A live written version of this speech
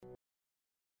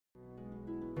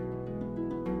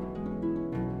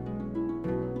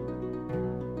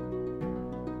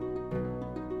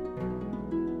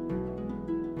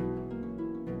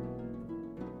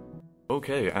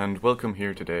Okay, and welcome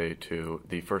here today to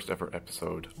the first ever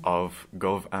episode of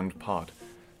Gov and Pod.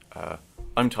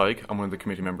 I'm Tyke, I'm one of the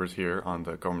committee members here on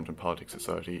the Government and Politics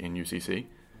Society in UCC.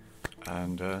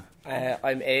 And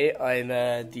I'm A, I'm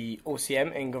the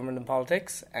OCM in Government and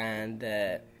Politics, and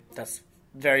that's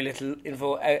very little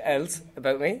info else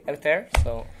about me out there.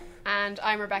 So, And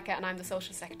I'm Rebecca, and I'm the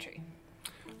Social Secretary.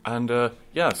 And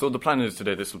so the plan is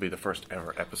today this will be the first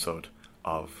ever episode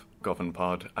of Gov and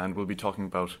Pod, and we'll be talking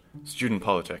about student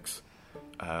politics.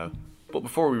 But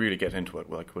before we really get into it,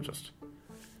 we'll just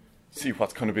see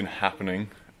what's kind of been happening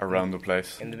around the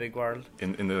place in the big world,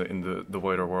 in the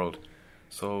wider world.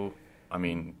 So, I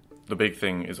mean, the big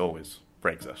thing is always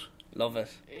Brexit. Love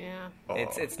it. Yeah. Oh.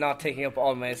 It's not taking up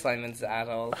all my assignments at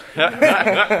all.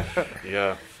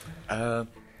 Yeah.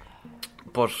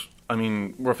 But I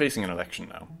mean, we're facing an election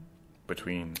now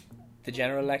between The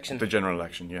general election. the general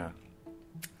election. Yeah.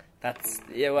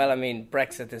 Well, I mean,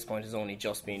 Brexit at this point has only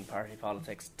just been party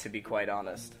politics, to be quite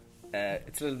honest.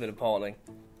 It's a little bit appalling.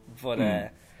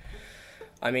 But,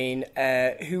 I mean,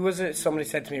 who was it? Somebody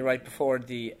said to me right before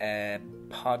the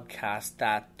podcast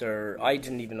that I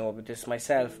didn't even know about this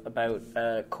myself, about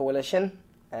coalition.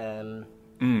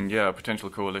 Yeah, a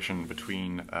potential coalition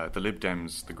between the Lib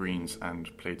Dems, the Greens, and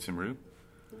Plaid Cymru.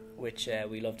 Which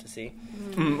we love to see.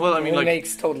 Well, I mean, It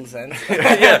makes total sense.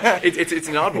 yeah, it's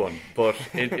an odd one, but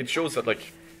it shows that,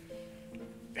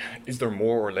 is there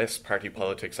more or less party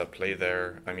politics at play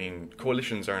there? I mean,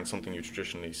 coalitions aren't something you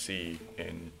traditionally see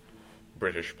in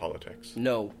British politics.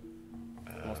 No,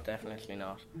 most definitely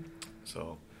not.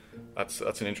 So that's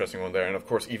an interesting one there. And of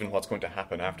course, even what's going to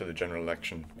happen after the general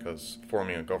election, because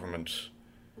forming a government,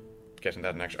 getting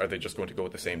that in action, are they just going to go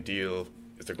with the same deal?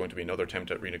 Is there going to be another attempt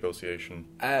at renegotiation?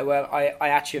 Well, I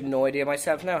actually have no idea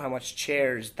myself now how much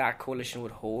chairs that coalition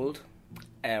would hold,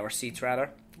 or seats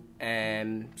rather.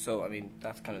 So, I mean,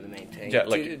 that's kind of the main thing. Yeah,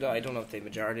 I don't know if they're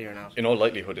majority or not. In all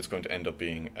likelihood, it's going to end up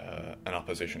being an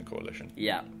opposition coalition.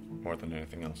 Yeah. More than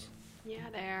anything else. Yeah,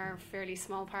 they're fairly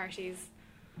small parties.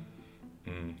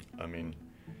 I mean,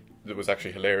 it was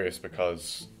actually hilarious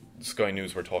because Sky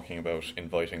News were talking about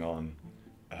inviting on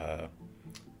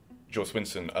Joe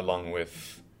Swinson along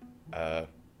with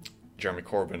Jeremy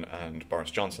Corbyn and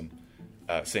Boris Johnson,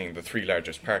 saying the three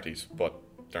largest parties, but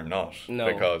they're not.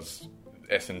 No. Because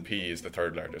SNP is the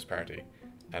third largest party,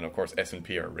 and of course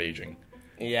SNP are raging.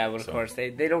 Yeah, well, of course, they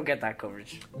don't get that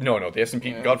coverage. No, the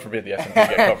SNP, God forbid the SNP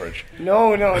get coverage.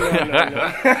 No.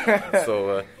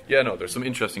 So, there's some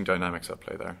interesting dynamics at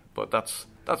play there. But that's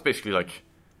basically like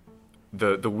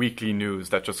the weekly news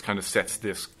that just kind of sets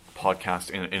this podcast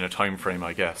in a time frame,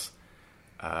 I guess.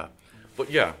 But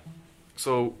yeah,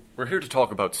 so we're here to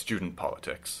talk about student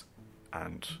politics.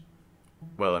 And,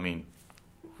 well, I mean,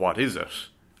 what is it?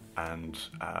 And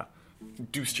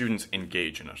do students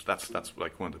engage in it? That's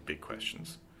like one of the big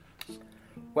questions.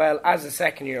 Well, as a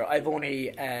second year, I've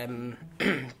only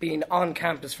been on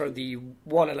campus for the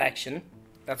one election.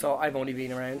 That's all. I've only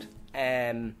been around.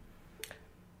 And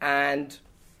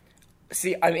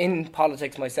see, I'm in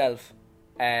politics myself.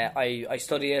 I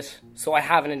study it, so I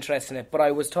have an interest in it. But I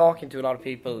was talking to a lot of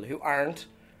people who aren't,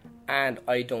 and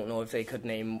I don't know if they could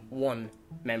name one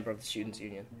member of the Students'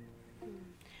 Union.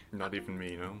 Not even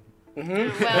me, no?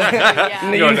 Mm-hmm. Well,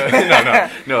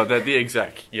 yeah. No, the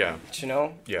exec, yeah. Do you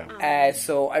know? Yeah.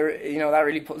 So, that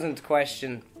really puts into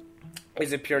question,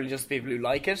 is it purely just people who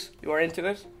like it, who are into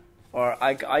it? Or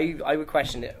I would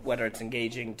question it, whether it's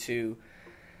engaging to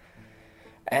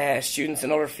students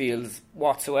in other fields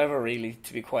whatsoever, really,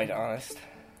 to be quite honest.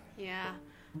 Yeah.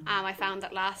 I found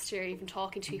that last year, even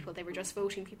talking to people, they were just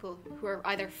voting people who are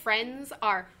either friends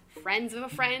or friends of a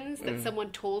friend that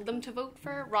someone told them to vote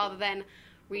for, rather than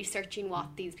researching what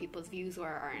these people's views were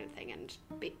or anything and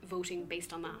voting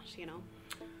based on that, you know.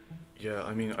 Yeah,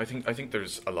 I mean, I think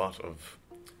there's a lot of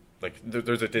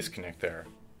there's a disconnect there,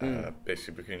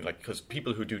 basically between because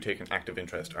people who do take an active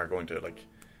interest are going to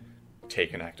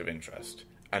take an active interest,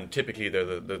 and typically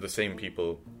they're the same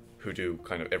people who do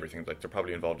kind of everything. They're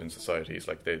probably involved in societies.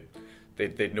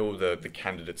 They know the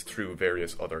candidates through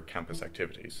various other campus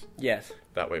activities. Yes.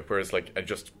 That way, whereas a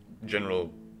just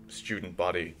general student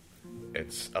body,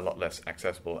 it's a lot less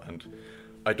accessible. And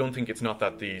I don't think it's not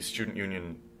that the student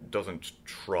union doesn't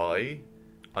try.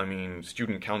 I mean,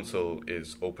 student council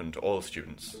is open to all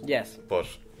students. Yes. But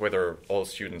whether all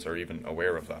students are even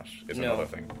aware of that is another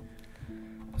thing.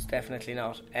 It's definitely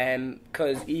not.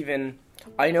 Because even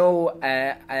I know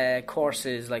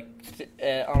courses on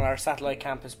our satellite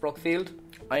campus Brookfield.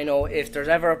 I know if there's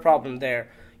ever a problem there,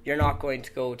 you're not going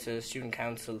to go to student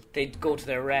council. They go to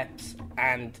their reps,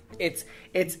 and it's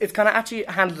kind of actually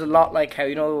handled a lot like how,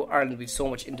 you know, Ireland, we've so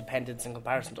much independence in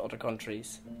comparison to other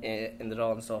countries in the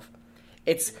Dáil and stuff.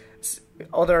 It's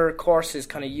other courses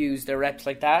kind of use their reps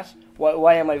like that.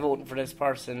 Why am I voting for this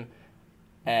person?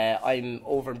 I'm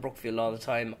over in Brookfield all the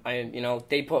time.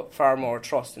 They put far more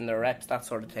trust in their reps, that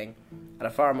sort of thing, at a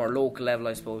far more local level,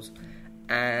 I suppose.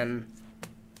 Yeah,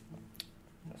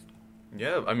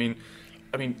 I mean,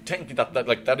 technically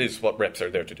that is what reps are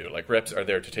there to do. Like, reps are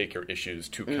there to take your issues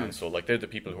to council. Like, they're the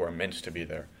people who are meant to be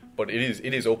there. But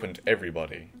it is open to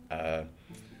everybody.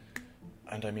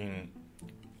 And I mean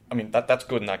that's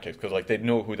good in that case, because like they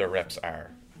know who their reps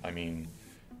are.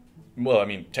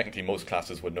 Technically most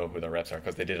classes would know who their reps are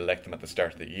because they did elect them at the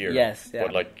start of the year. Yes, yeah.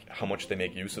 But like how much they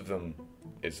make use of them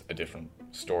is a different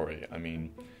story. I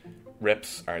mean,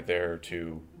 reps are there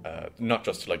to not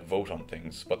just to like vote on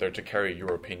things, but they're to carry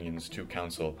your opinions to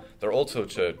council. They're also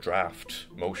to draft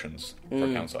motions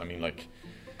for council. I mean, like,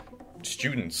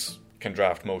 students can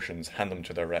draft motions, hand them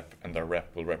to their rep, and their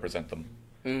rep will represent them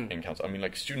in council. I mean,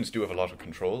 like, students do have a lot of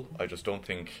control. I just don't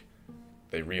think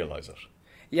they realise it.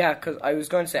 Yeah, because I was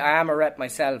going to say, I am a rep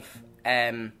myself,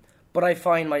 but I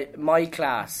find my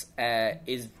class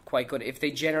is quite good. If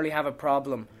they generally have a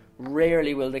problem,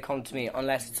 rarely will they come to me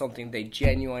unless it's something they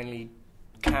genuinely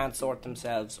can't sort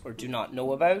themselves or do not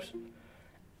know about.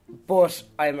 But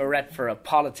I'm a rep for a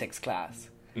politics class.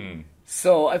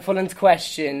 So I put into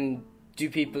question, do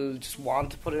people just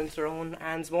want to put it into their own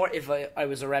hands more? If I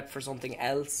was a rep for something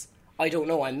else, I don't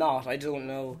know, I'm not. I don't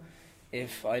know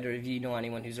if either of you know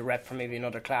anyone who's a rep for maybe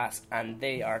another class, and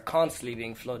they are constantly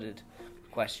being flooded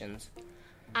with questions.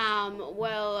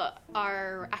 Well,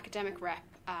 our academic rep,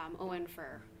 Owen,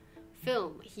 for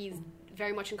film, he's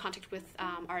very much in contact with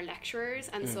our lecturers,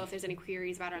 and so if there's any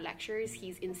queries about our lectures,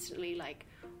 he's instantly like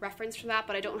referenced for that.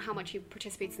 But I don't know how much he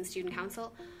participates in student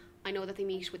council. I know that they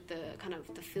meet with the kind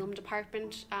of the film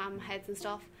department heads and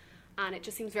stuff, and it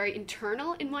just seems very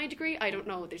internal in my degree. I don't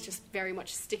know, there's just very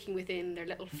much sticking within their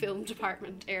little film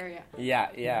department area.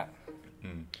 Yeah.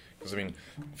 Because I mean,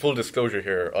 full disclosure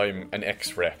here, I'm an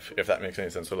ex-rep, if that makes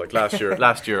any sense. So like last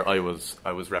year I was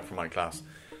rep for my class,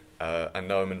 and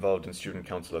now I'm involved in student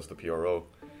council as the PRO.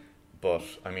 But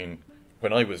I mean,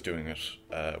 when I was doing it,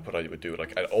 what I would do,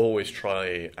 like, I'd always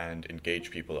try and engage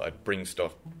people. I'd bring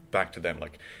stuff back to them.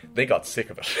 Like, they got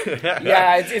sick of it.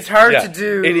 Yeah, it's hard to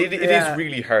do. It is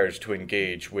really hard to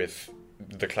engage with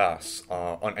the class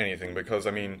on anything, because,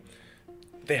 I mean,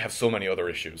 they have so many other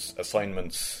issues,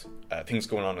 assignments, things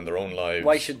going on in their own lives.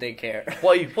 Why should they care?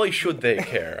 Why should they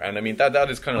care? And I mean, that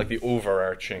is kind of like the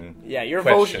overarching you're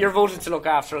question. You're voted to look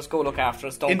after us. Go look after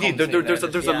us. Don't Indeed, come to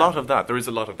there's a lot of that. There is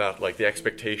a lot of that, like the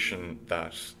expectation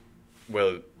that,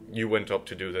 well, you went up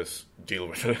to do this, deal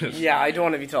with it. Yeah, I don't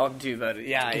want to be talking to you about it.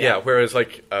 Yeah. Whereas,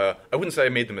 like, I wouldn't say I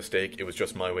made the mistake. It was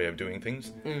just my way of doing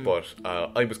things. But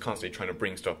I was constantly trying to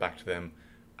bring stuff back to them,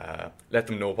 let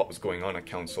them know what was going on at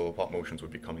council, what motions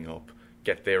would be coming up,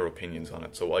 get their opinions on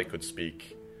it, so I could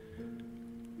speak.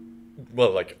 Well,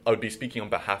 like, I would be speaking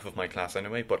on behalf of my class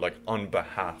anyway, but like on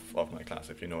behalf of my class,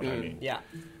 if you know what I mean. Yeah.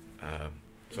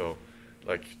 So,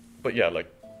 like, but yeah,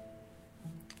 like,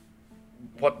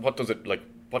 what does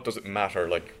it matter?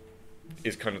 Like,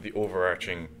 is kind of the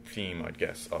overarching theme, I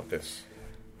guess, of this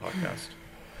podcast.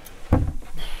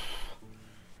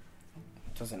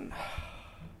 Doesn't.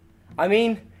 I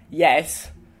mean,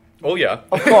 yes. Oh yeah,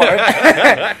 of course.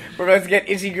 We're about to get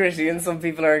itty-gritty, and some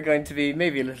people are going to be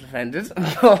maybe a little offended.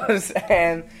 But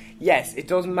yes, it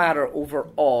doesn't matter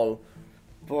overall.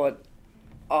 But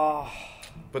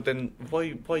But then,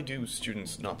 why do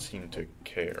students not seem to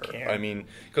care? I mean,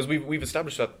 because we've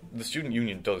established that the student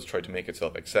union does try to make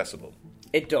itself accessible.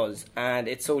 It does, and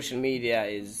its social media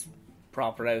is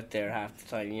proper out there half the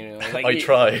time. You know, like I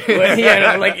try.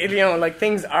 Like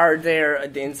things are there,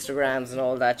 the Instagrams and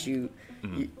all that.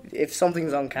 If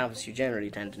something's on campus, you generally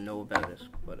tend to know about it.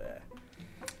 But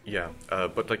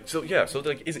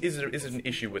is it an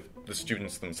issue with the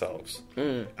students themselves?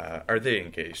 Are they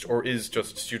engaged, or is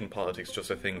just student politics just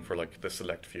a thing for like the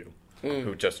select few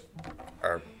who just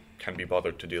can be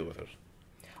bothered to deal with it?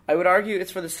 I would argue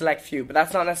it's for the select few, but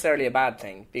that's not necessarily a bad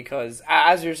thing, because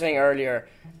as you were saying earlier,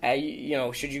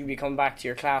 should you be coming back to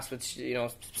your class with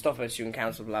stuff about student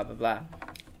council, blah blah blah,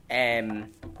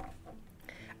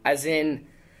 as in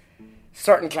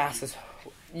certain classes,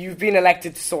 you've been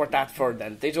elected to sort that for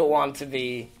them. They don't want to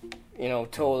be,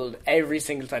 told every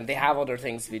single time. They have other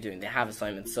things to be doing. They have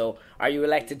assignments. So are you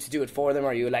elected to do it for them, or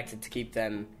are you elected to keep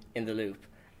them in the loop?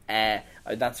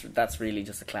 That's really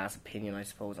just a class opinion, I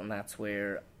suppose, and that's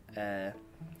where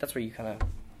you kind of...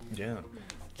 Yeah.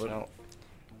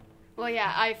 Well,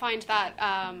 yeah, I find that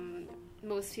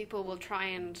most people will try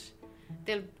and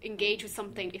they'll engage with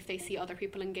something if they see other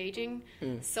people engaging.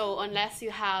 So unless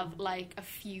you have like a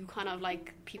few kind of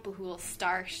like people who will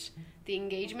start the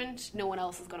engagement, no one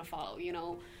else is going to follow, you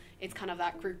know. It's kind of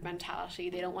that group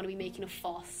mentality. They don't want to be making a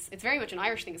fuss. It's very much an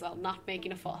Irish thing as well, not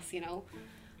making a fuss, you know,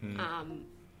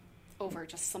 over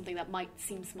just something that might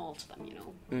seem small to them, you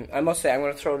know. I must say, I'm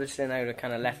going to throw this in out of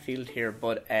kind of left field here,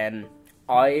 but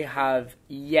I have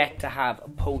yet to have a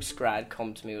post-grad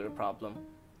come to me with a problem.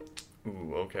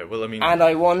 Ooh, okay. Well, I mean, and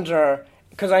I wonder,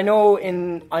 because I know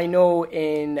in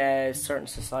certain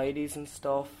societies and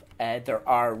stuff, there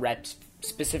are reps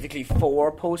specifically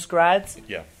for post-grads.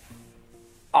 Yeah.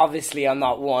 Obviously, I'm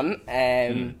not one,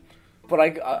 but I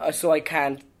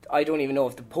don't even know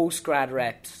if the post-grad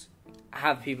reps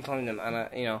have people telling them,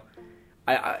 and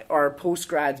or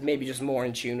post-grads maybe just more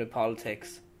in tune with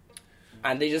politics,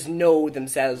 and they just know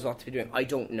themselves what to be doing. I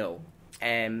don't know.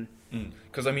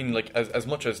 Because I mean, like, as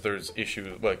much as there's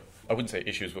issues, like, I wouldn't say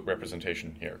issues with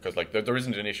representation here, because like there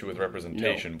isn't an issue with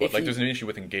representation, but like there's an issue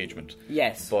with engagement.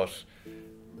 Yes. But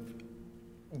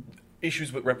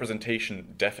issues with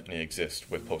representation definitely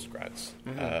exist with postgrads.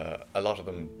 A lot of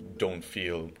them don't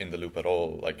feel in the loop at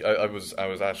all. Like I was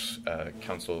at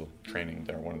council training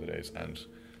there one of the days, and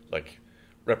like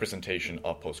representation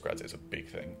of postgrads is a big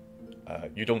thing.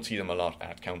 You don't see them a lot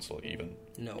at council even.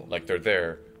 No. Like they're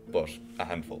there, but a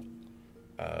handful.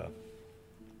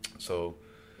 So,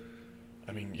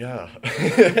 I mean, yeah.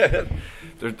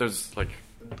 there's like,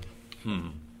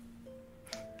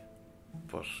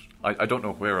 But I don't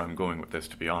know where I'm going with this,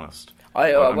 to be honest.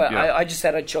 I just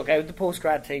said I'd chuck out the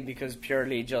post-grad thing because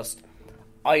purely just,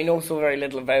 I know so very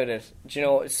little about it. Do you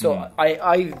know? So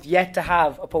I've yet to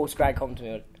have a post-grad come to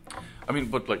me. I mean,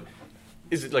 but like,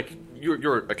 is it like,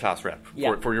 you're a class rep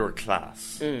for your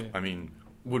class? I mean,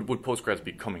 would postgrads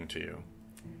be coming to you?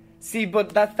 See, but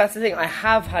that's the thing. I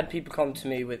have had people come to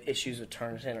me with issues with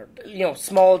Turnitin, or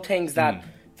small things that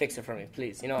fix it for me,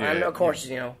 please. And of course,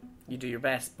 you do your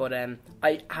best. But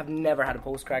I have never had a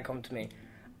postgrad come to me,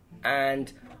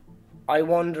 and I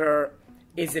wonder,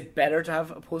 is it better to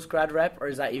have a postgrad rep, or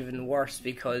is that even worse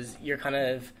because you're kind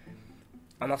of,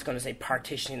 I'm not going to say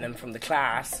partitioning them from the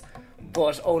class,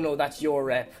 but oh no, that's your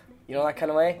rep, that kind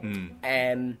of way.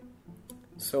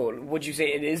 So would you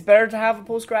say it is better to have a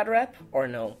postgrad rep or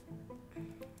no?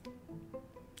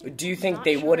 Do you think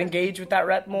they would engage with that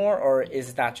rep more, or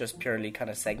is that just purely kind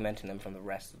of segmenting them from the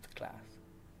rest of the class?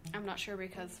 I'm not sure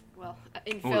because, well,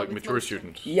 in like mature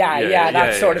student.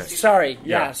 Sorry,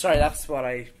 that's what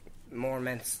I more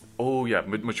meant. Oh yeah,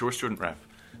 mature student rep.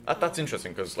 That's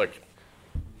interesting because, like,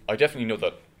 I definitely know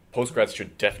that postgrads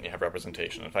should definitely have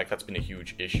representation. In fact, that's been a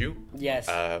huge issue. Yes.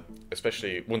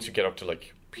 Especially once you get up to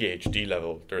like PhD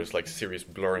level, there's like serious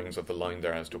blurrings of the line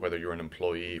there as to whether you're an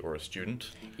employee or a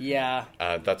student. Yeah.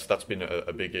 That's been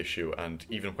a big issue, and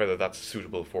even whether that's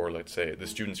suitable for, let's say, the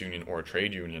students' union or a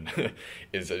trade union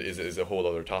is a whole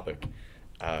other topic.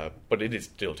 But it is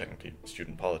still technically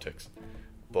student politics.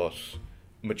 But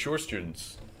mature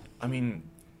students, I mean,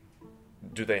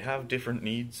 do they have different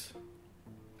needs?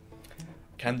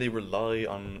 Can they rely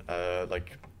on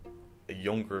like a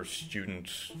younger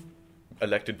student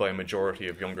elected by a majority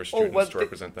of younger students to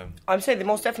represent them? I'm saying they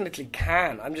most definitely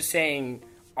can. I'm just saying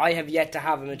I have yet to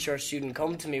have a mature student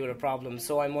come to me with a problem,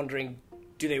 so I'm wondering,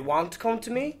 do they want to come to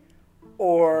me?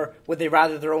 Or would they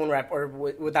rather their own rep, or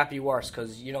would that be worse?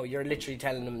 Because, you're literally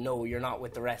telling them, no, you're not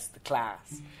with the rest of the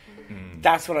class.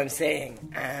 That's what I'm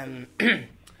saying.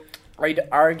 I'd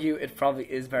argue it probably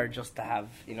is better just to have,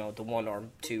 the one or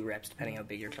two reps, depending how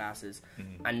big your class is,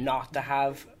 and not to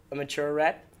have a mature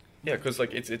rep. Yeah, because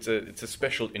like it's a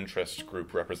special interest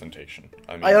group representation.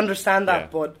 I understand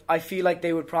that, but I feel like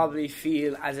they would probably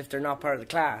feel as if they're not part of the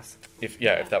class. If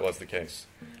that was the case,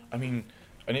 I mean,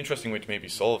 an interesting way to maybe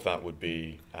solve that would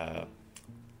be, I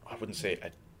wouldn't say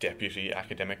a deputy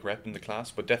academic rep in the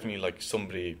class, but definitely like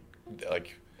somebody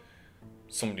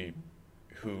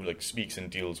who like speaks and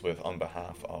deals with on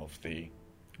behalf of the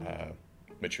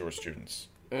mature students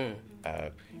in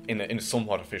a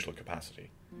somewhat official capacity.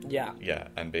 Yeah,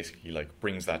 and basically like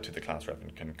brings that to the class rep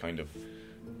and can kind of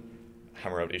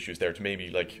hammer out issues there to maybe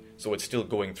like, so it's still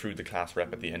going through the class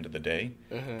rep at the end of the day,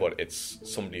 but it's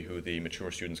somebody who the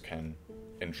mature students can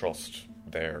entrust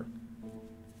there.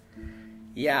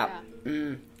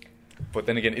 But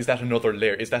then again, is that another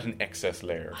layer? Is that an excess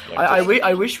layer? Like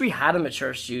I wish we had a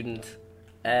mature student.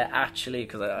 Actually,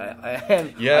 because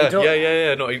I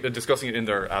No, discussing it in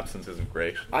their absence isn't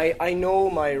great. I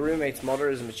know my roommate's mother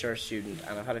is a mature student,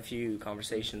 and I've had a few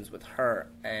conversations with her.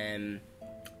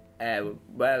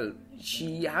 Well,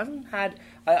 she hasn't had...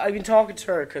 I've been talking to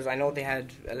her because I know they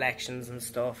had elections and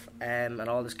stuff and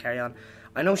all this carry on.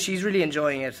 I know she's really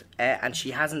enjoying it and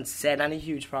she hasn't said any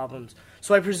huge problems.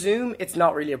 So I presume it's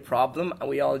not really a problem and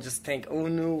we all just think, oh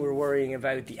no, we're worrying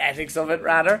about the ethics of it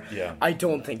rather. Yeah. I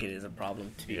don't think it is a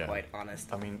problem, to be quite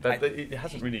honest. I mean, it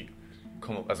hasn't really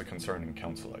come up as a concern in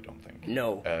council, I don't think.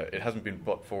 No. It hasn't been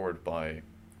brought forward by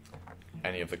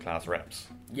any of the class reps.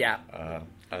 Yeah.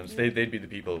 And they'd be the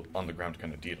people on the ground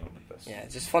kind of dealing with this. Yeah,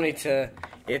 it's just funny to...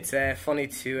 It's funny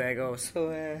to go,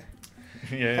 so...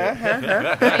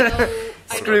 Yeah.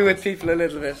 Screw with people a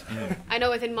little bit. I know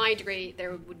within my degree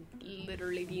there would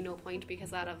literally be no point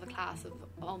because out of a class of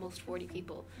almost 40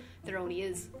 people, there only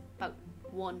is about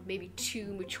 1, maybe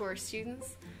 2 mature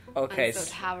students. Okay. And so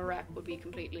to have a rep would be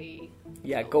completely...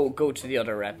 Yeah, go to the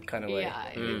other rep kind of way. Yeah,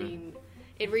 I mean,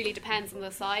 it really depends on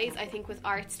the size. I think with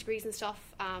arts degrees and stuff,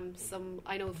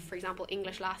 I know, for example,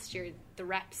 English last year, the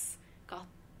reps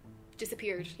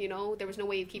disappeared, you know? There was no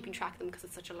way of keeping track of them because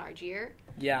it's such a large year.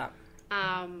 Yeah.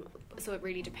 So it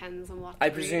really depends on what I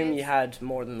degree presume it is. you had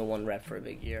more than the one rep for a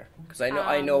big year. Because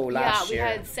I know last year...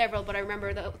 Yeah, we had several, but I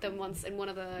remember them once in one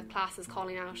of the classes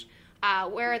calling out,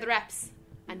 where are the reps?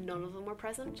 And none of them were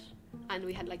present. And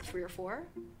we had like 3 or 4.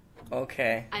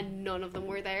 Okay. And none of them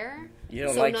were there. You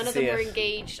don't so like none to of them see were it.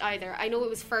 engaged either. I know it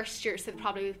was first year, so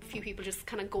probably a few people just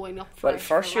kind of going up for Well, it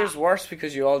first for a year's while. worse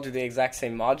because you all do the exact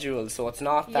same module, so it's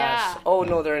not that... Yeah. Oh,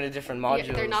 no, they're in a different module.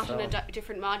 Yeah, they're not so. in a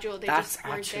different module. They That's just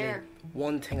weren't actually there.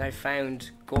 one thing I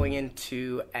found going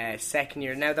into second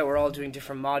year. Now that we're all doing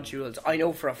different modules, I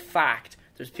know for a fact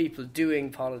there's people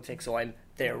doing politics, so I'm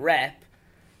their rep,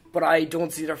 but I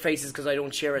don't see their faces because I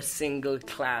don't share a single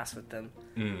class with them.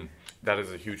 That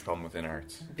is a huge problem within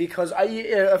arts. Because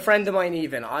a friend of mine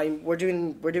even, we're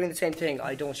doing the same thing.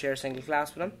 I don't share a single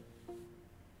class with him.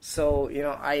 So, you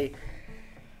know,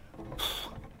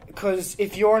 because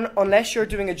unless you're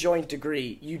doing a joint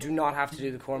degree, you do not have to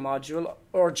do the core module,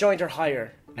 or joint or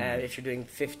higher, if you're doing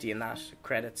 50 in that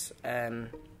credits.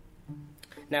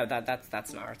 Now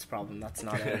that's an arts problem. That's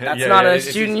not a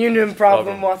student union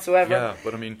problem whatsoever. Yeah,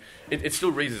 but I mean, it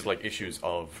still raises like issues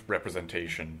of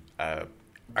representation.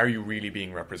 Are you really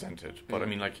being represented? But I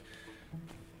mean, like,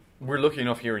 we're lucky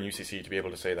enough here in UCC to be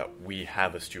able to say that we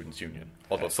have a students' union.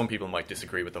 Although some people might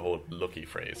disagree with the whole "lucky"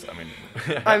 phrase.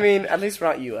 I mean, at least we're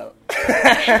not UL.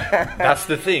 That's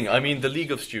the thing. I mean, the League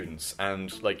of Students,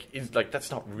 and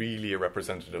that's not really a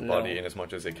representative body in as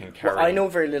much as it can carry. Well, I know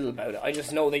very little about it. I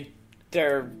just know they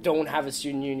don't have a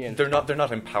student union. They're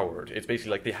not empowered. It's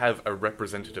basically like they have a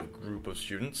representative group of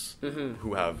students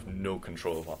who have no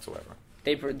control whatsoever.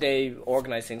 They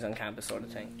organize things on campus, sort of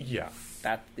thing. Yeah.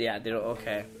 They don't.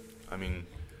 Okay. I mean,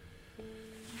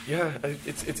 yeah,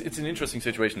 it's an interesting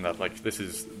situation that like this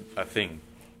is a thing,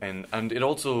 and it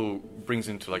also brings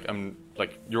into like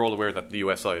you're all aware that the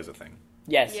USI is a thing.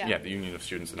 Yes. Yeah. Yeah, the Union of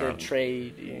Students in The Ireland.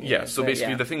 trade union. Yeah. So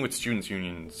basically, yeah. the thing with students'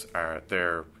 unions are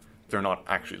they're not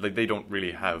actually they don't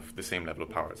really have the same level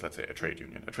of power as, let's say, a trade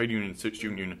union. A trade union,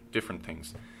 student union, different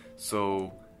things.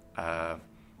 So.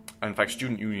 In fact,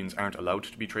 student unions aren't allowed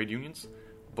to be trade unions,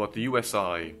 but the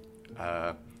USI,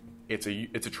 it's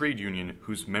a trade union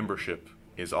whose membership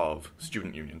is of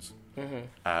student unions,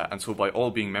 and so by all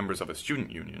being members of a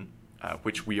student union,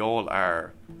 which we all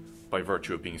are by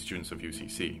virtue of being students of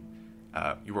UCC,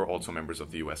 you are also members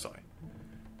of the USI,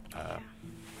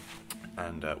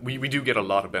 and we do get a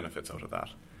lot of benefits out of that.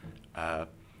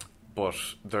 But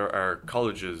there are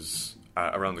colleges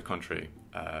around the country,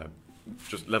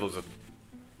 just levels of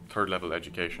third level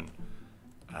education,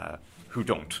 who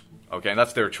don't. Okay, and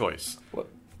that's their choice.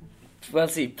 Well,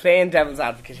 see, playing devil's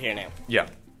advocate here now. Yeah.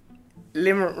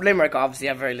 Limerick obviously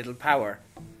have very little power,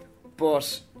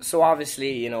 but so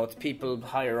obviously, you know, it's people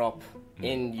higher up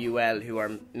in UL who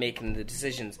are making the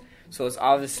decisions. So it's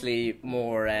obviously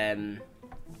more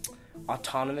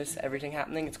autonomous, everything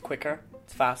happening. It's quicker,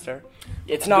 it's faster.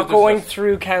 It's not going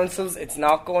through councils, it's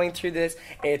not going through this.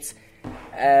 It's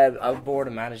a board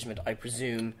of management, I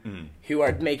presume, who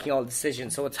are making all the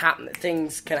decisions. So it's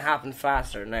things can happen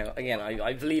faster. Now, again,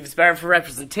 I believe it's better for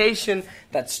representation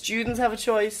that students have a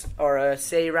choice, or a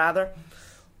say rather.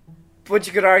 But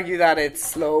you could argue that it's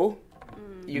slow.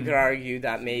 You could argue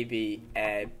that maybe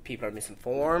people are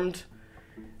misinformed.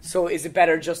 So is it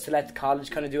better just to let the college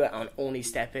kind of do it and only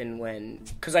step in when...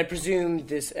 Because I presume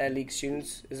this League of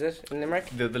Students, is it, in Limerick?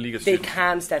 The League of They Students.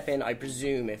 can step in, I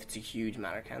presume, if it's a huge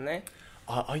matter, can they?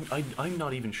 I'm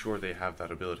not even sure they have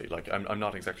that ability. Like, I'm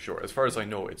not exactly sure. As far as I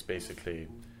know, it's basically...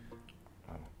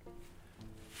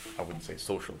 I wouldn't say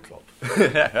social club.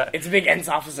 It's big ends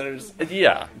officers.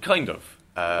 Yeah, kind of.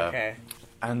 Okay.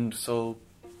 And so...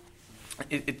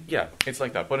 Yeah, it's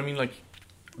like that. But I mean, like,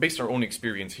 based on our own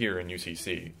experience here in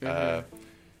UCC,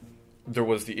 there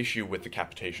was the issue with the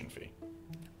capitation fee.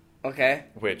 Okay.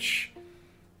 Which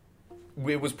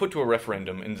it was put to a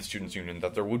referendum in the Students' Union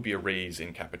that there would be a raise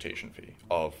in capitation fee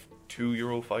of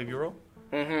 €2, €5.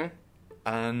 Mm-hmm.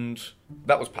 And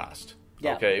that was passed.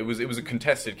 Yeah. Okay, it was a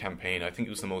contested campaign. I think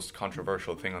it was the most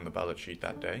controversial thing on the ballot sheet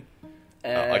that day.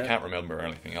 I can't remember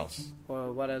anything else.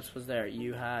 Well, what else was there?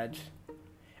 You had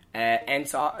the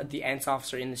ENTS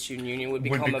officer in the student union would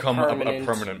become a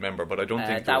permanent member, but I don't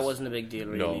think that wasn't a big deal,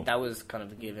 really. No. That was kind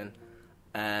of a given.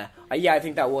 I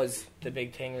think that was the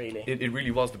big thing, really. It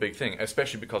really was the big thing,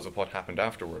 especially because of what happened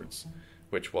afterwards,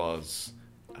 which was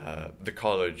the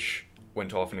college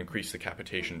went off and increased the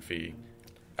capitation fee,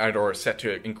 or set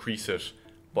to increase it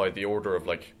by the order of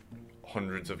like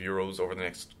hundreds of euros over the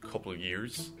next couple of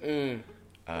years,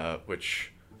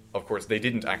 which, of course, they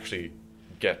didn't actually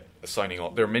get a signing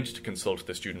off. They're meant to consult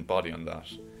the student body on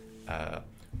that,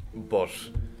 but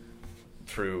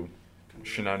through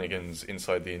shenanigans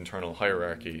inside the internal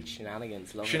hierarchy.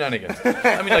 Shenanigans, love Shenanigans.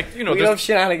 I mean, like, you know, we love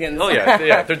shenanigans. Oh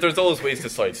yeah. There's always ways to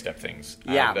sidestep things.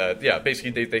 Yeah. And,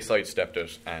 basically they sidestepped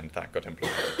it, and that got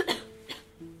implemented.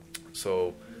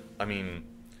 So, I mean,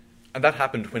 and that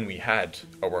happened when we had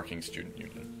a working student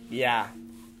union. Yeah.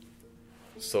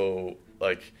 So,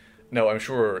 like, no, I'm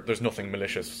sure there's nothing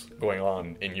malicious going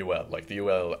on in UL. Like, the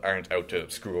UL aren't out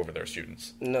to screw over their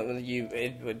students. No,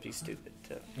 it would be stupid.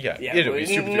 It would be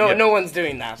stupid. No one's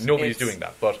doing that. Nobody's doing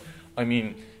that. But, I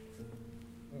mean,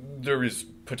 there is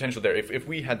potential there. If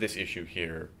we had this issue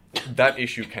here, that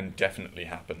issue can definitely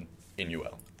happen in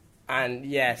UL. And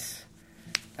yes,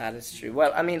 that is true.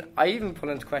 Well, I mean, I even put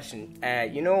into question,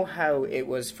 you know how it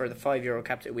was for the €5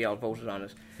 cap that we all voted on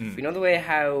it? You know the way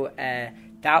how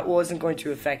that wasn't going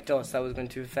to affect us, that was going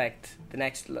to affect the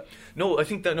next... No, I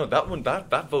think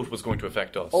that vote was going to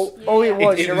affect us. It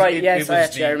was, you're right, yes,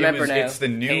 I remember now. It's the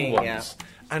new ones. Yeah.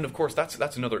 And of course,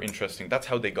 that's another interesting... That's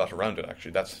how they got around it,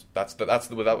 actually. That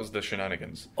was the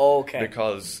shenanigans. Okay.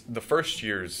 Because the first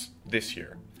years this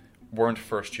year weren't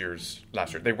first years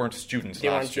last year. They weren't students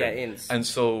last year. Ins. And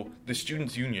so the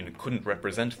Students' Union couldn't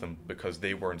represent them because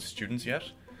they weren't students yet.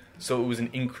 So it was an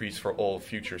increase for all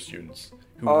future students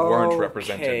who weren't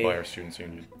represented by our Students'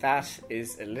 Union. That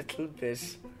is a little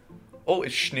bit... Oh,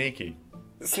 it's snaky.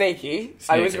 Snaky.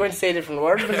 I was going to say a different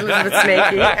word, but it's a little bit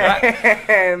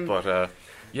snaky. But,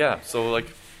 yeah, so, like,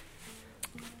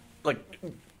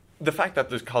 the fact that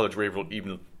this college were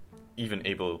even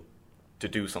able to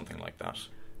do something like that,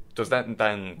 does that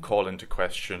then call into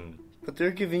question... But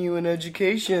they're giving you an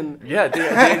education. Yeah,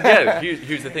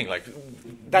 here's the thing, like...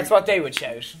 That's what they would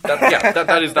shout.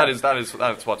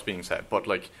 That's what's being said. But,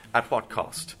 like, at what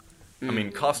cost? I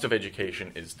mean, cost of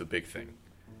education is the big thing.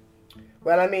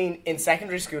 Well, I mean, in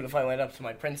secondary school, if I went up to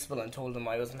my principal and told him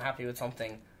I wasn't happy with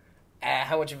something,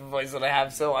 how much of a voice would I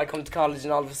have? So I come to college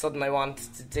and all of a sudden I want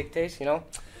to dictate, you know?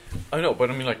 I know,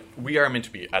 but I mean, like, we are meant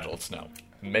to be adults now.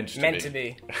 Meant to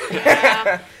be.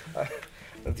 Yeah.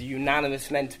 The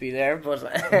unanimous meant to be there, but...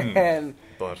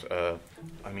 But,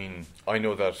 I mean, I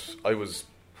know that I was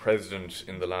president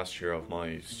in the last year of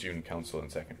my student council in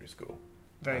secondary school.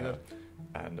 Very good.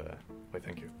 And, why,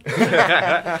 thank you.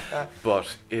 But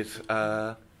it,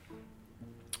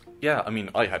 yeah, I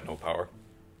mean, I had no power.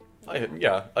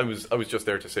 I was just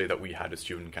there to say that we had a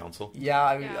student council. Yeah,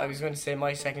 I was going to say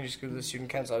my secondary school was a student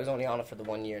council. I was only on it for the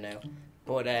 1 year now.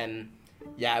 But,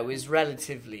 yeah, it was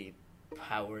relatively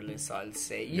powerless, I'll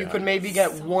say. You could maybe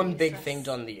get one big thing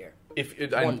done the year.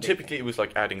 Typically it was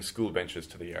like adding school benches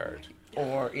to the yard.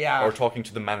 Or talking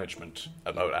to the management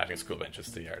about adding school benches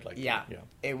to the yard. Like,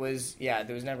 It was, there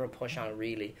was never a push on it,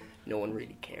 really. No one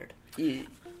really cared.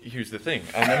 Here's the thing.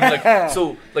 And I mean, like,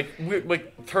 so, like, we're,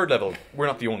 like, third level, we're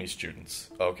not the only students,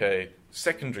 okay?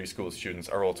 Secondary school students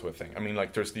are also a thing. I mean,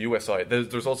 like, there's the USI,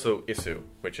 there's also ISU,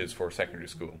 which is for secondary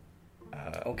school.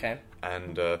 Okay.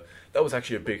 And that was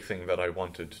actually a big thing that I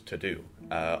wanted to do.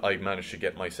 I managed to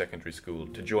get my secondary school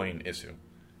to join ISU.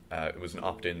 It was an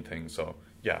opt-in thing, so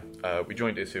yeah, we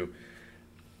joined ISU.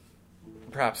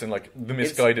 Perhaps in like the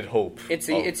misguided hope. It's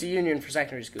a union for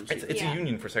secondary school students. It's a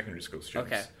union for secondary school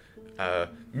students. Okay.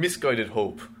 Misguided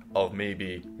hope of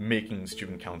maybe making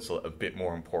student council a bit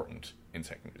more important in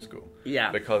secondary school.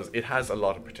 Yeah. Because it has a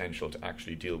lot of potential to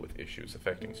actually deal with issues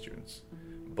affecting students,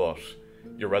 but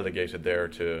you're relegated there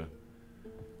to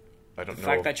I don't The know.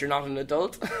 fact that you're not an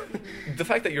adult. The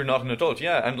fact that you're not an adult,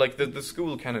 yeah, and like the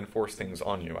school can enforce things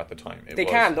on you at the time. They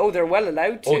can. Oh, they're well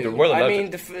allowed to. Oh, they're well allowed I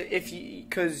mean, to. if you,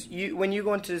 because when you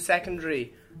go into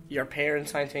secondary, your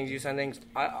parents sign things, you sign things.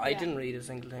 I didn't read a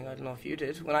single thing. I don't know if you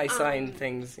did. When I signed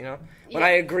things, you know, when I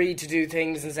agreed to do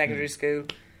things in secondary school.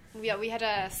 Yeah, we had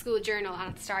a school journal, and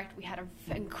at the start we had an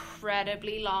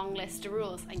incredibly long list of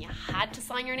rules, and you had to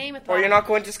sign your name at the Or bottom. you're not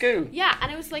going to school. Yeah,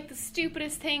 and it was like the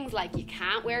stupidest things, like you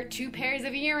can't wear 2 pairs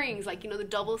of earrings, like, you know, the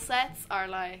double sets are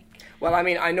like... Well, I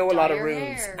mean, I know a lot of Dye your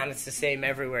rules, hair. and it's the same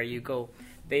everywhere you go.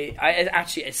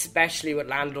 Actually, especially with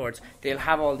landlords, they'll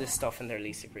have all this stuff in their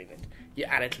lease agreement.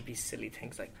 And it'll be silly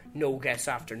things like no guests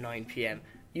after 9 p.m.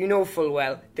 You know full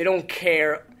well they don't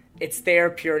care. It's there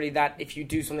purely that if you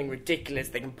do something ridiculous,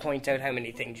 they can point out how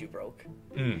many things you broke.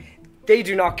 They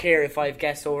do not care if I've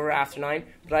guests over after 9,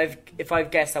 but if I've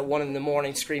guests at 1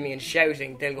 a.m. screaming and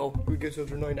shouting, they'll go, we guests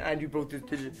after 9 and you broke this.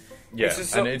 Yeah,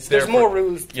 and there's more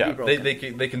rules to be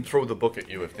broken. they can throw the book at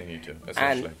you if they need to,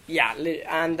 essentially.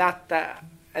 And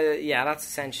that's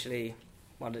essentially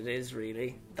what it is,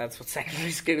 really. That's what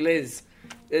secondary school is.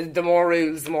 The more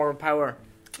rules, the more power.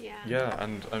 Yeah. Yeah,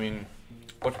 and I mean,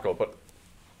 but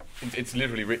it's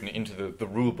literally written into the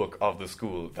rule book of the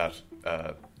school that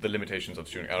the limitations of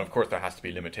student, and of course there has to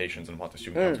be limitations on what the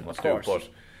student council must do, but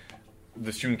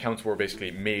the student council were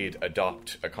basically made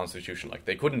adopt a constitution. Like,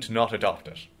 they couldn't not adopt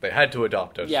it. They had to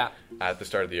adopt it at the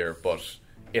start of the year, but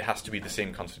it has to be the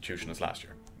same constitution as last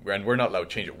year. And we're not allowed to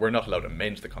change it. We're not allowed to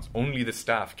amend the constitution. Only the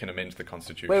staff can amend the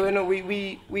constitution. Wait, no,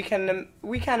 we can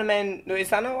amend. No, is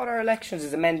that not what our elections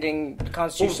is? Amending the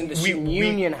constitution the student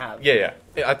union have. Yeah.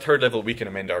 At third level, we can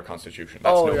amend our constitution.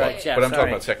 That's no right, yeah, but I'm sorry.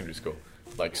 talking about secondary school.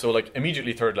 Like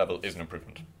immediately third level is an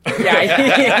improvement.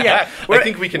 Yeah. I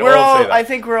think we can all say that. I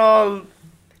think we're all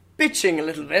bitching a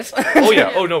little bit. Oh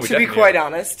yeah. Oh no. We to be definitely quite are.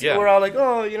 honest, Yeah. we're all like,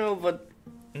 but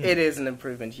it is an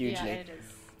improvement hugely. Yeah, it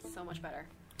is so much better.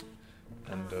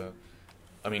 And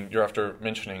I mean, you're after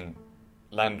mentioning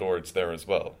landlords there as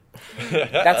well.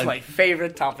 That's my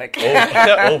favourite topic.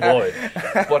 Oh boy.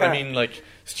 But I mean, like,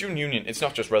 student union, it's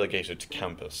not just relegated to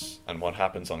campus and what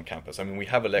happens on campus. I mean, we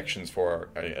have elections for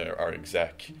our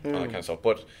exec and all that kind of stuff,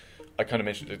 but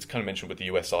it's kind of mentioned with the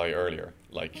USI earlier,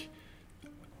 like,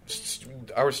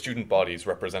 our student bodies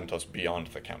represent us beyond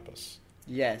the campus.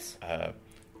 Yes.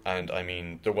 And I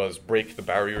mean, there was Break the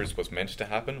Barriers was meant to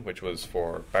happen, which was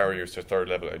for barriers to third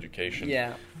level education.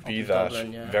 Yeah. Be that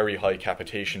very high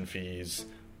capitation fees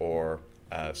or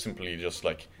simply just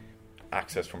like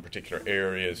access from particular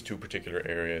areas to particular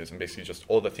areas, and basically just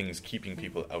all the things keeping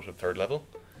people out of third level.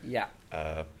 Yeah.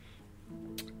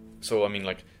 So I mean,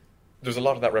 like, there's a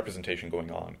lot of that representation going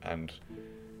on, and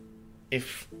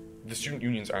if the student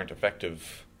unions aren't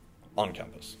effective on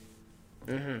campus,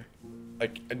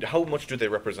 like, how much do they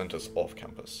represent us off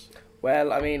campus?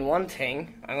 Well, I mean, one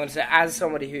thing I'm going to say, as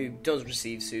somebody who does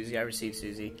receive Susie, I receive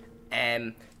Susie.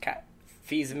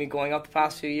 Fees have been going up the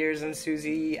past few years, and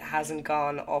Susie hasn't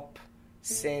gone up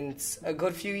since a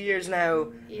good few years now.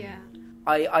 Yeah.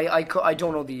 I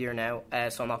don't know the year now,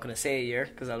 so I'm not going to say a year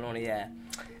because I'll only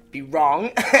be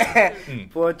wrong.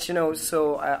 But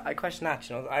so I question that.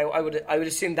 I would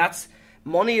assume that's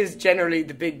money is generally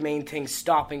the big main thing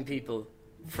stopping people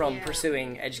from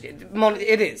pursuing education. Money,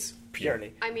 it is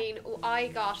purely. I mean, I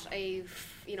got a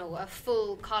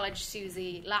full college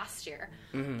Susie last year,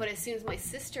 but as soon as my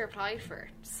sister applied for it,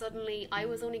 suddenly I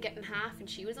was only getting half and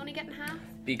she was only getting half.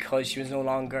 Because she was no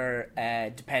longer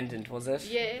dependent, was it?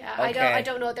 Yeah, Okay. I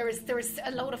don't know. There was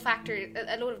a load of factors,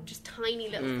 a load of just tiny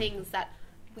little things that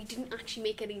we didn't actually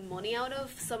make any money out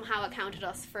of. Somehow it counted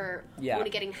us for only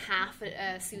getting half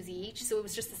a Susie each, so it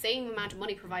was just the same amount of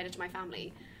money provided to my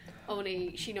family.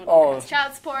 Only she no longer has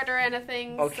child support or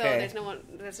anything, so there's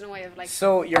no way of like.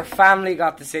 So your family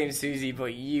got the same Susie,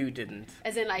 but you didn't.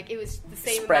 As in, like, it was the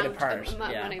same Spread amount apart, of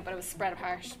money, but it was spread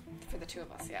apart for the two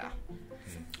of us. Yeah.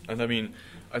 And I mean,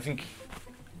 I think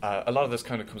a lot of this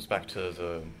kind of comes back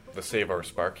to the Save Our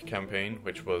Spark campaign,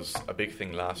 which was a big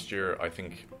thing last year. I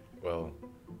think, well,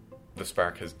 the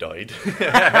spark has died.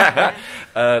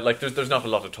 Like, there's not a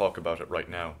lot of talk about it right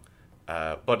now.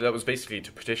 But that was basically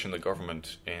to petition the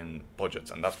government in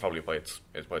budgets, and that's probably why it's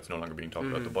no longer being talked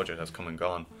about. The budget has come and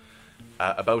gone,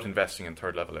 about investing in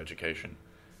third level education.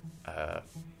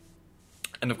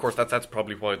 And of course, that's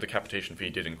probably why the capitation fee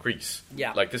did increase.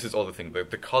 Yeah. Like, this is all the thing.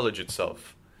 The college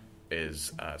itself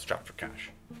is strapped for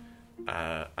cash.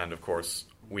 And of course,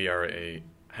 we are a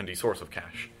handy source of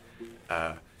cash,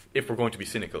 if we're going to be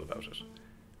cynical about it.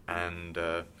 And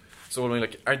so, I mean,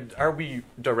 like, are we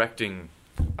directing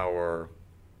our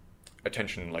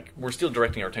attention, like, we're still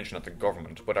directing our attention at the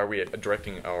government, but are we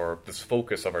directing this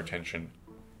focus of our attention,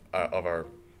 of our,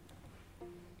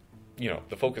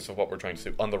 the focus of what we're trying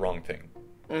to do on the wrong thing?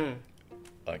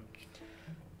 Like...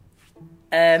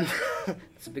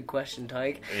 It's a big question,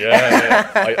 Tyke.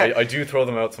 Yeah. I do throw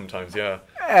them out sometimes, yeah.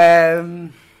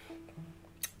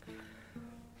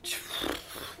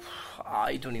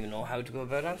 I don't even know how to go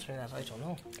about answering that. I don't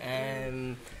know.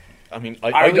 I mean,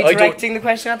 are we directing the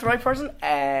question at the right person?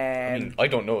 I mean, I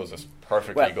don't know is a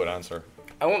perfectly good answer.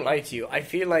 I won't lie to you. I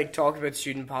feel like talking about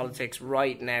student politics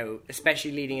right now,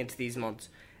 especially leading into these months,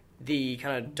 the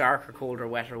kind of darker, colder,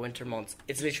 wetter winter months,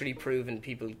 it's literally proven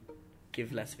people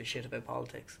give less of a shit about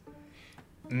politics.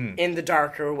 In the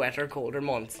darker, wetter, colder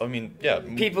months. I mean, yeah,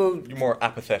 you're more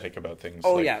apathetic about things.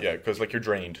 Oh, yeah, because like you're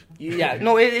drained. Yeah,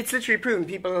 no, it's literally proven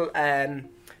people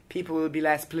will be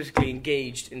less politically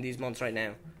engaged in these months right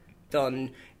now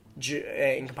than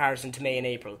in comparison to May and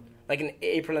April. Like in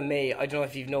April and May, I don't know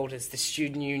if you've noticed the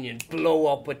student union blow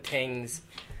up with things.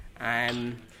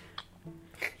 Okay,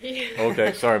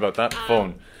 sorry about that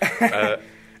phone.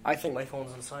 I think my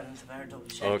phone's on silent. If I double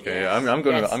check. Okay, yeah, I'm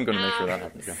gonna make sure that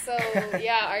happens. Yeah. So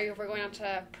yeah, we're going on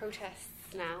to protests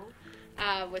now,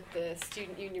 with the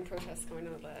student union protests going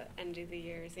on at the end of the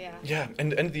years. Yeah. Yeah,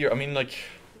 end of the year. I mean, like,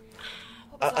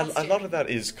 a lot of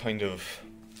that is kind of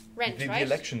rent, right? The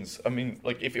elections. I mean,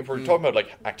 like, if we're talking about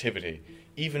like activity,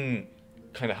 even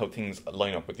kind of how things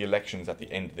line up with the elections at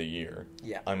the end of the year.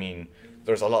 Yeah. I mean,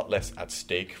 there's a lot less at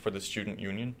stake for the student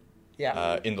union.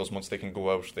 Yeah. In those months, they can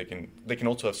go out. They can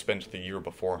also have spent the year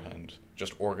beforehand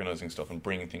just organising stuff and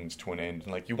bringing things to an end.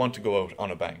 And like, you want to go out on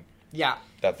a bang. Yeah.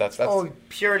 That's. Oh,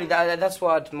 purely that's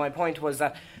what my point was.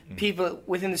 That people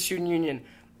within the student union,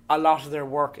 a lot of their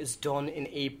work is done in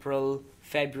April,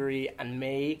 February, and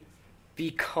May,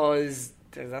 because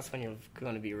that's when you're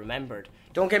going to be remembered.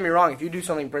 Don't get me wrong. If you do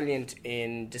something brilliant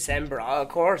in December, of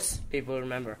course people will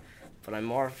remember. But I'm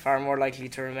far more likely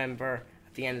to remember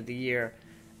at the end of the year.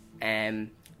 And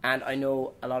I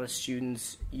know a lot of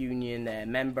students' union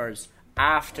members,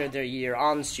 after their year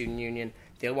on student union,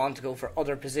 they'll want to go for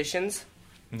other positions.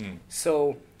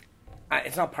 So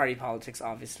it's not party politics,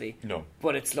 obviously. No.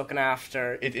 But it's looking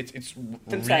after... It's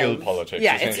real politics.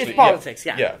 Yeah, it's politics,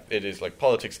 yeah. Yeah, it is. Like,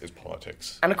 politics is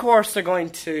politics. And of course, they're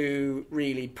going to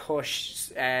really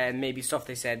push maybe stuff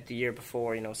they said the year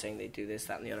before, saying they do this,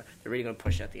 that, and the other. They're really going to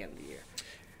push it at the end of the year.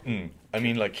 I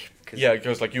mean, like, yeah,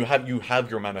 because like you have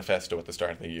your manifesto at the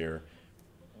start of the year.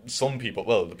 Some people,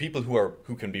 the people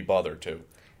who can be bothered to,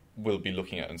 will be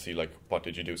looking at it and see like, what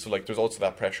did you do? So like, there's also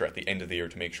that pressure at the end of the year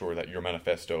to make sure that your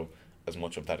manifesto, as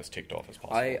much of that is ticked off as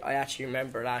possible. I actually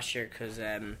remember last year because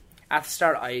at the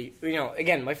start,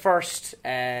 again, my first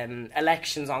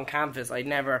elections on campus,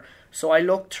 so I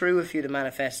looked through a few of the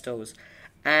manifestos,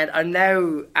 and I'm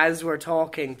now, as we're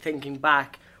talking, thinking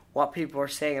back what people were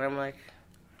saying, and I'm like,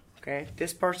 okay,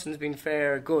 this person's been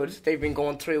good. They've been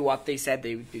going through what they said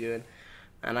they would be doing.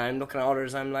 And I'm looking at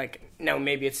others, I'm like, no,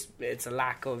 maybe it's a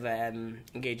lack of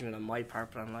engagement on my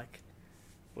part, but I'm like,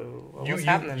 well, what's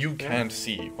happening? You can't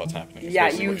see what's happening. Yeah,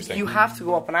 you have to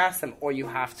go up and ask them, or you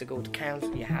have to go to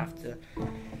council, you have to...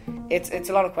 It's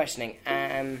a lot of questioning.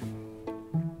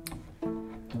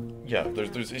 Yeah,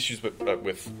 there's issues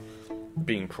with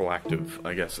being proactive,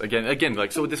 I guess. Again,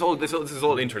 like, so this is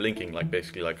all interlinking. Like,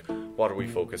 basically, like, what are we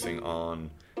focusing on?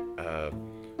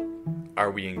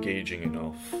 Are we engaging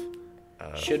enough?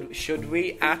 Should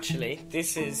we actually?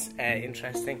 This is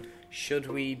interesting. Should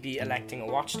we be electing a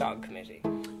watchdog committee?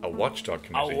 A watchdog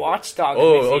committee. A watchdog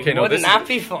committee. Okay. No, wouldn't that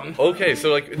be fun? Okay,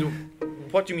 so like,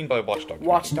 what do you mean by watchdog committee?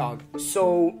 Watchdog.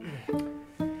 So,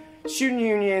 student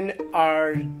union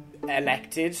are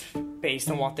elected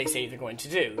based on what they say they're going to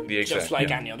do, just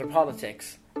like any other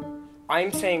politics.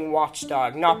 I'm saying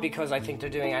watchdog not because I think they're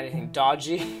doing anything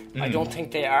dodgy. I don't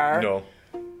think they are. No.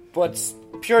 But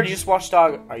purely just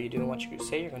watchdog, are you doing what you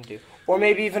say you're going to do? Or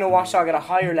maybe even a watchdog at a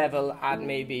higher level, at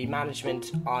maybe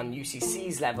management on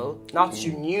UCC's level, not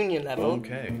student union level.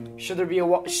 Okay. Should there be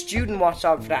a student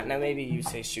watchdog for that? Now maybe you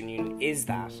say student union is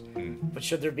that, but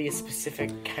should there be a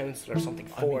specific council or something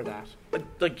for that?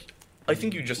 Like, I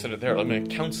think you just said it there. I mean,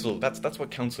 council, that's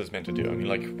what council is meant to do. I mean,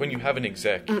 like, when you have an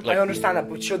exec... Like, I understand that,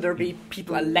 but should there be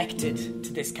people elected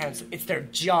to this council? It's their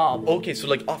job. Okay, so,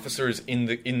 like, officers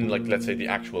in like, let's say, the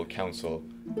actual council,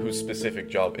 whose specific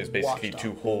job is basically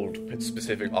to hold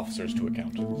specific officers to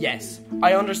account. Yes.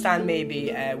 I understand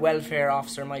maybe a welfare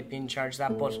officer might be in charge of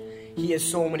that, but he has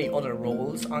so many other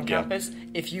roles on campus.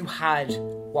 If you had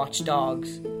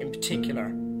watchdogs in particular,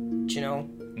 do you know?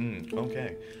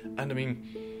 Okay. And, I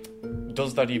mean...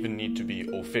 does that even need to be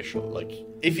official? Like,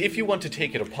 if you want to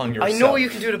take it upon yourself... I know you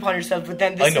can do it upon yourself, but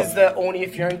then this I know. is the only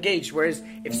if you're engaged. Whereas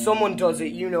if someone does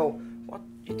it, you know, what,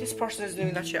 if this person is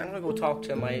doing that shit, I'm going to go talk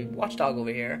to my watchdog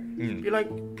over here. Be like,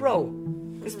 bro,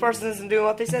 this person isn't doing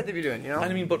what they said they'd be doing, you know?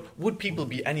 I mean, but would people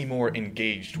be any more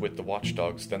engaged with the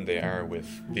watchdogs than they are with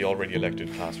the already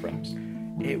elected class reps?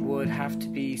 It would have to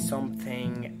be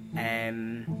something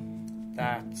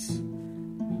that's...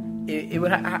 It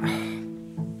would...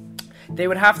 they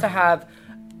would have to have...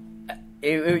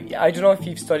 I don't know if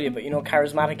you've studied it, but you know,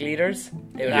 charismatic leaders?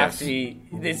 They would have to be...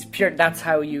 It's pure, that's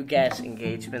how you get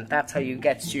engagement. That's how you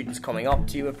get students coming up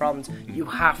to you with problems. You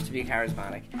have to be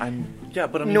charismatic. And yeah,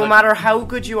 but I mean, No like, matter how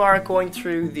good you are at going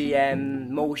through the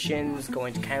motions,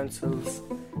 going to councils,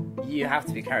 you have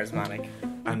to be charismatic.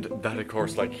 And that, of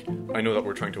course, like, I know that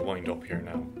we're trying to wind up here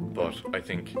now, but I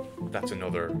think that's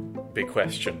another big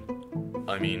question.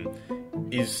 I mean,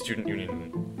 is student union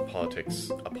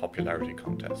politics a popularity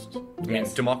contest? I mean,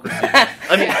 Yes. democracy...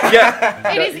 I mean,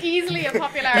 yeah. It is easily a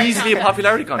popularity Easily a contest.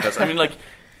 popularity contest. I mean, like,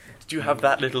 do you have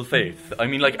that little faith? I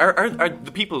mean, like, are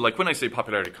the people, like, when I say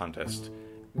popularity contest,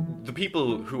 the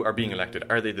people who are being elected,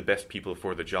 are they the best people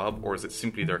for the job, or is it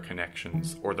simply their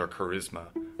connections or their charisma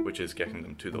which is getting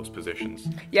them to those positions?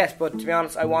 Yes, but to be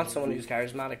honest, I want someone who's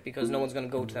charismatic because no one's going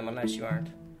to go to them unless you aren't.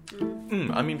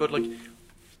 I mean, but, like,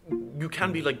 you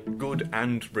can be, like, good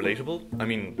and relatable. I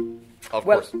mean, of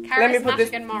Well, course. let me put this.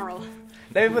 Charismatic and moral.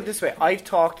 Let me put it this way: I've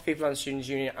talked to people on the students'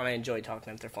 union, and I enjoy talking to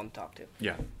them. They're fun to talk to.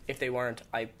 Yeah. If they weren't,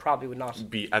 I probably would not.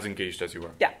 Be as engaged as you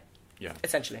were. Yeah, Yeah.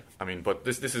 essentially. I mean, but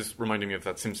this is reminding me of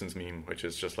that Simpsons meme, which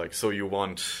is just like, so you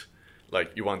want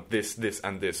this, this,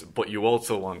 and this, but you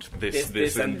also want this,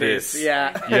 and this.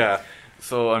 Yeah. Yeah.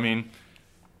 So, I mean,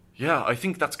 yeah, I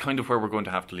think that's kind of where we're going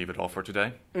to have to leave it off for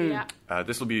today. Yeah.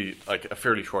 This will be like a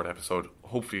fairly short episode.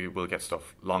 Hopefully we'll get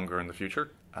stuff longer in the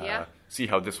future. Yeah. See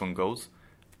how this one goes.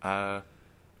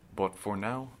 But for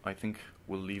now, I think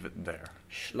we'll leave it there.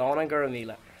 Slán and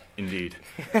Guramila. Indeed.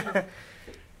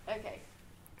 Okay.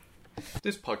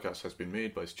 This podcast has been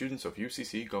made by students of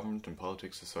UCC Government and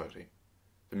Politics Society.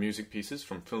 The music pieces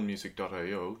from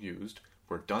filmmusic.io used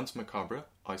were Danse Macabre,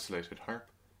 Isolated Harp,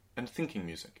 and Thinking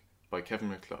Music by Kevin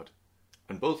McLeod,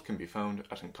 and both can be found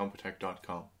at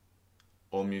incompetech.com.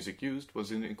 All music used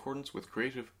was in accordance with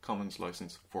Creative Commons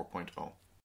License 4.0.